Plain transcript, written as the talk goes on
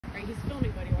He's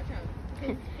filming, buddy. Watch out.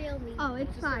 He's filming. Oh,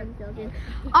 it's fine, Sylvan.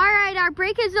 All right, our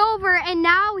break is over, and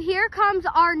now here comes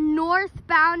our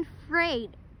northbound freight.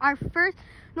 Our first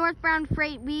northbound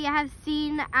freight we have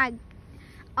seen at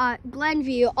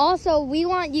Glenview. Also, we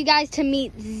want you guys to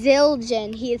meet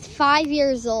Zildjian. He is 5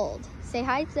 years old. Say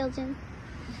hi, Zildjian.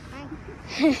 Hi.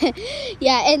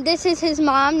 Yeah, and this is his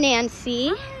mom, Nancy.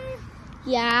 Hi.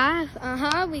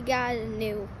 Yeah, we got a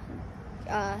new,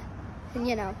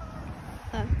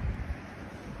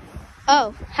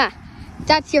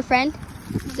 that's your friend?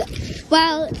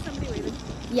 Well, Somebody waving.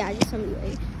 yeah, just somebody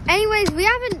waving. Anyways, we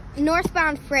have a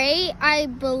northbound freight. I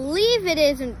believe it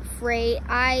isn't freight.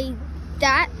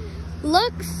 That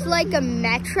looks like a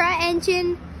Metra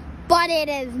engine, but it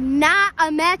is not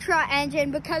a Metra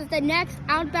engine because the next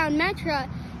outbound Metra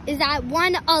is at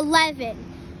 1:11.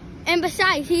 And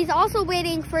besides, he's also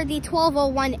waiting for the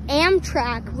 12:01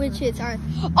 Amtrak, which is our...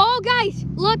 Oh, guys,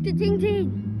 look, the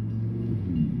ting-ting.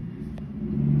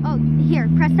 Oh, here,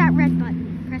 press that red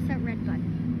button. Press that red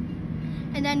button.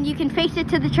 And then you can face it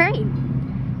to the train.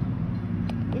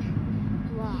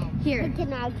 Wow. Here. Look at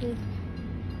Nike.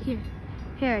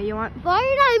 Here, you want... Why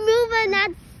are you moving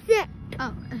that stick?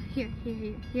 Oh, here,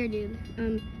 dude. Here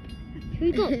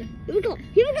we go.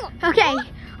 Okay,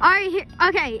 all right, here.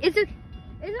 Okay, it's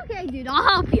okay, dude. I'll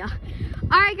help you.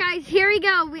 All right, guys, here we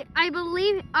go. I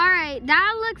believe. All right,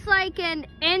 that looks like an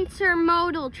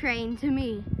intermodal train to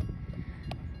me.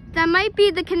 That might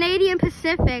be the Canadian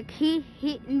Pacific.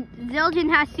 Zildjian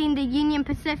has seen the Union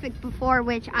Pacific before,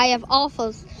 which I have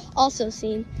also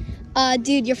seen.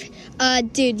 Dude, you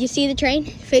see the train?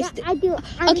 Yeah, I do.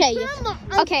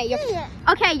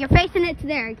 You're facing it to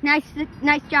there. Nice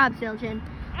job, Zildjian.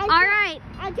 All right.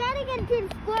 I gotta get to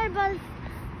the square, but it's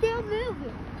still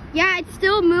moving. Yeah, it's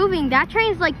still moving. That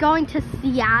train's like going to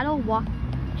Seattle,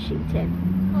 Washington.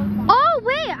 Okay. Oh,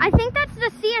 wait, I think that's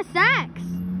the CSX.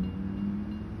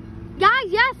 Guys,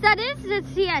 yes, that is the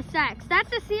CSX. That's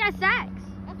the CSX. I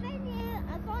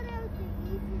thought it was the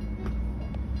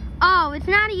Eastern. Oh, it's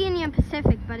not a Union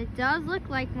Pacific, but it does look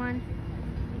like one.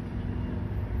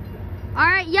 All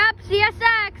right, yep,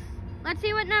 CSX. Let's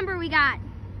see what number we got.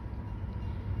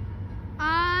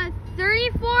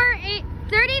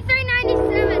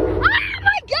 3397. Oh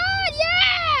my God,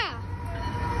 yeah!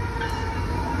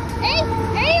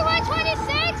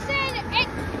 8126 and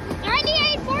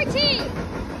 9814.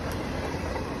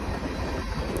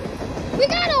 We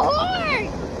got a horn!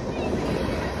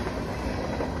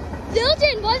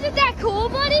 Zildjian, wasn't that cool,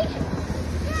 buddy?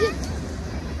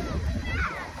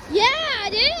 Yeah,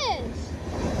 it is.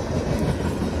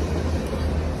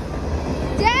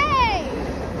 Dang!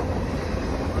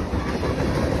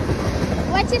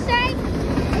 What you say?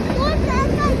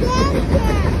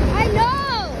 I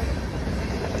know.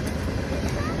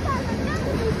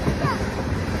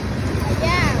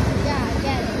 Yeah, I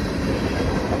get it.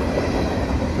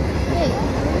 Wait.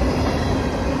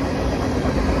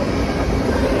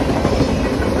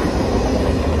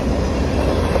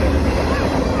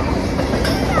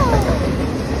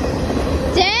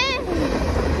 Damn.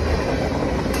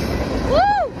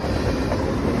 Woo!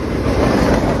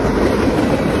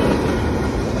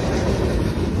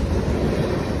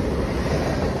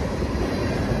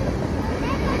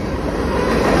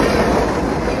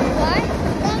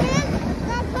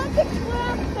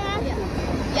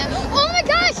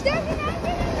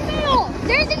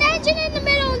 There's an engine in the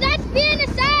middle, and that's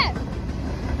BNSF.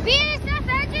 BNSF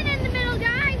engine in the middle,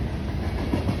 guys.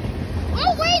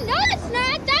 Oh wait, no, it's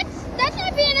not. That's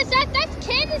not BNSF. That's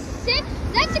Kansas City.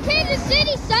 That's the Kansas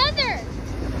City Southern.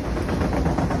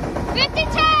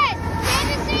 5010.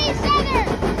 Kansas City Southern.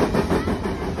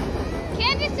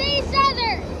 Kansas City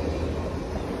Southern.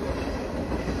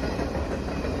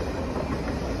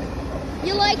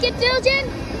 You like it, Zildjian?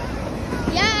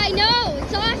 Yeah, I know.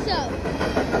 It's awesome.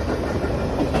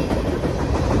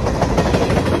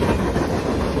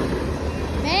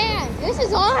 Man, this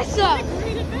is awesome.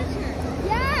 TrainAdventure.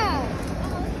 Yeah.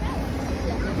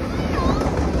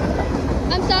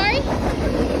 I'm sorry?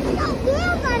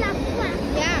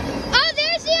 Yeah. Oh,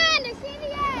 there's the end. I see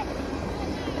the end.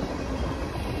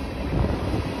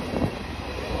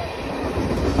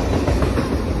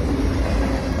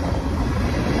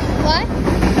 What?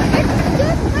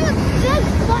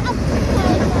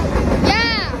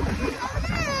 Yeah.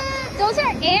 Those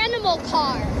are animal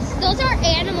cars. Those are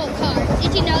animal cars.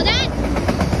 Did you know that?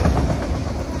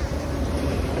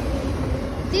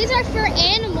 These are for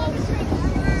animals.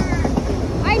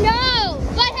 I know.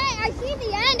 But hey, I see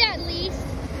the end at least.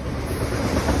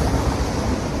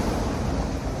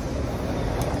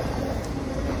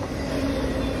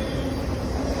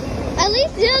 At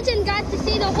least Zildjian got got to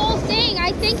see the whole thing.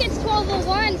 I think it's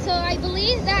 12:01, so I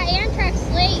believe that Amtrak's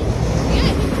late.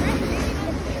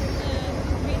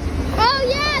 Oh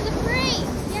yeah, the freight.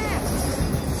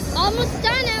 Yeah. Almost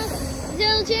done now,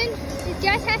 Zildjian. It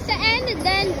just has to end and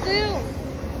then boom.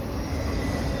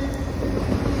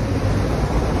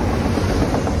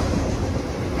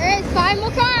 There's 5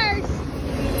 more cars.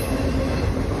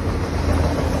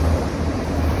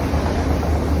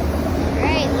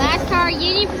 Great, last car,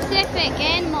 Union Pacific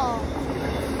and more.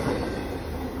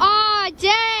 Aw,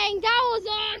 dang, that was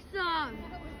awesome.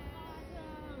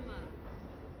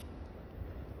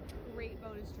 Great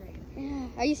bonus train.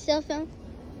 Yeah. Are you still filming?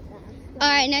 All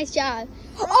right, nice job.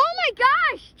 Oh my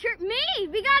gosh, me,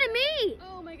 we got a meet.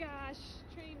 Oh my gosh,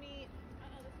 train meet.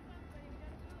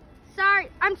 Sorry,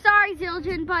 I'm sorry,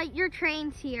 Zildjian, but your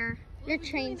train's here. Your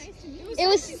train's. Really nice to meet you. It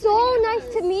was so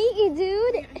nice to meet you,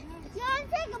 dude. You want to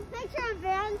take a picture of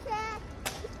Van Track?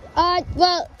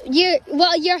 Well,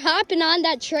 you're hopping on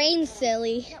that train,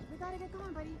 silly. Yep, we gotta get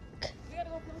going, buddy. We gotta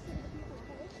go closer to the people,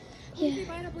 okay? Yeah.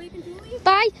 Bye to Blake and Julie.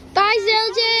 Bye, Meet you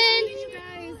Zildjian.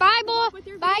 guys. Bye, Good luck boy. with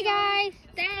your Bye, video. guys.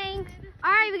 Thanks.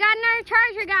 All right, we got another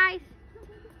charger, guys.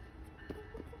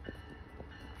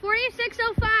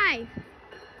 4605.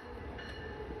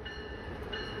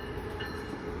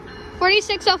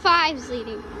 4605 is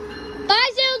leading.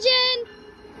 Bye, Zildjian.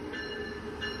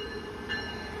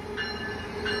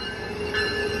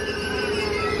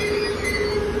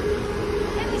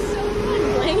 That was so fun,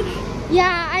 Blake.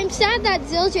 Yeah, I'm sad that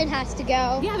Zildjian has to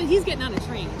go. Yeah, but he's getting on a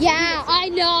train. Yeah, I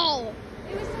know.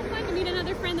 It was so fun to meet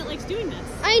another friend that likes doing this.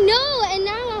 I know, and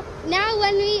now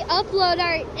when we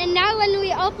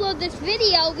upload this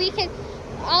video,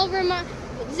 I'll remind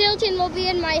Zildjian will be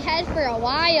in my head for a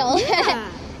while. Yeah.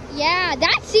 Yeah,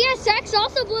 that CSX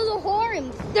also blew the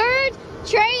horn. 3rd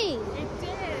train. It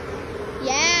did.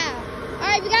 Yeah. All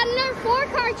right, we got another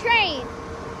 4-car train.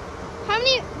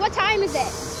 What time is it?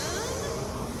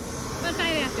 About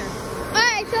 5 after. All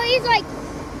right, so he's like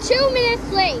 2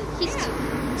 minutes late. He's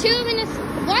 2 minutes,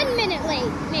 1 minute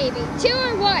late, maybe. 2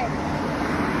 or what?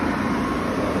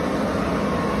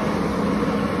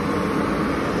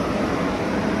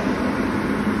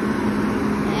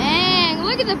 Dang,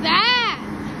 look at the back.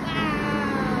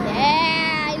 Wow.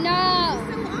 Yeah, I know.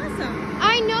 So awesome.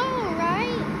 I know,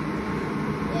 right?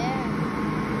 Yeah.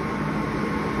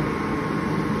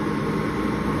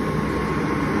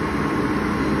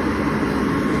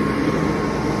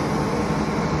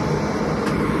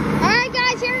 All right,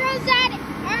 guys, here goes that.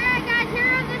 All right, guys, here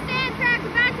goes the sand track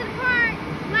back to the park.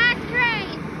 Last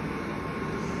train.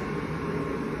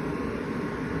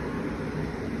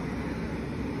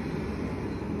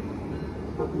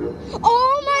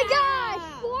 Oh my gosh!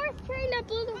 4th train that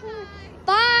blew the horn.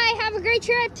 Bye. Have a great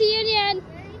trip to Union.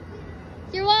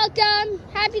 You're welcome.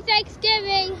 Happy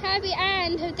Thanksgiving. Happy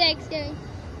end of Thanksgiving.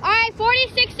 All right,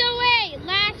 4608.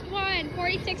 Last one.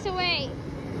 4608.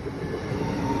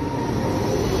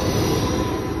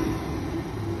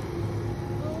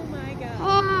 Oh my god.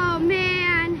 Oh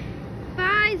man.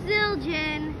 Bye,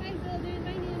 Zildjian. Bye, Zildjian.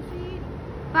 Bye, Nancy.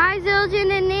 Bye,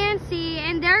 Zildjian and Nancy.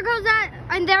 And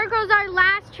there goes our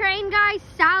last train, guys,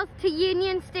 south to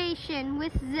Union Station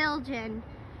with Zildjian,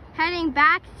 heading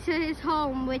back to his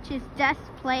home, which is Des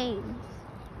Plaines.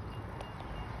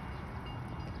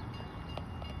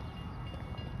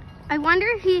 I wonder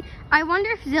if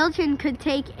Zildjian could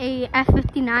take a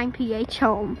F-59 PH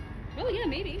home. Oh yeah,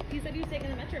 maybe. He said he was taking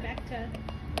the metro back to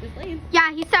this lane.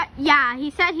 Yeah,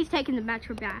 he said he's taking the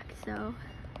metro back, so. Man,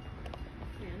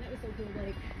 that was so cool,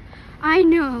 Blake. I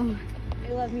know.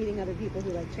 I love meeting other people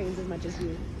who like trains as much as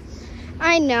you.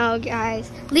 I know, guys.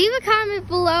 Leave a comment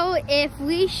below if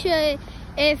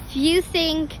you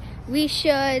think we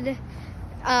should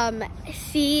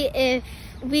see if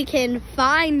we can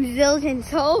find Zildjian's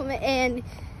home and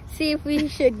see if we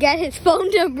should get his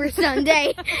phone number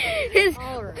someday. His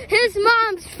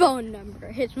mom's phone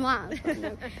number. His mom's phone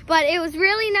number. But it was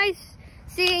really nice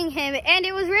seeing him, and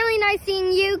it was really nice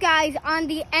seeing you guys on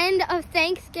the end of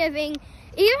Thanksgiving,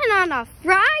 even on a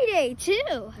Friday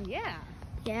too. Yeah.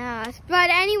 Yes, but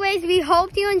anyways, we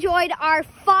hope you enjoyed our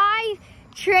 5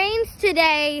 trains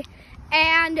today,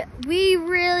 and we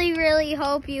really, really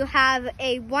hope you have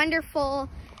a wonderful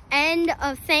end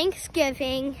of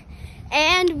Thanksgiving,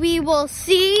 and we will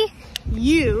see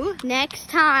you next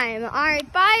time. All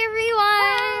right, bye everyone.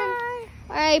 Bye.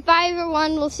 All right, bye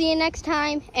everyone. We'll see you next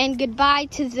time, and goodbye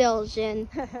to Zildjian.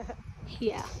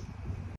 Yeah.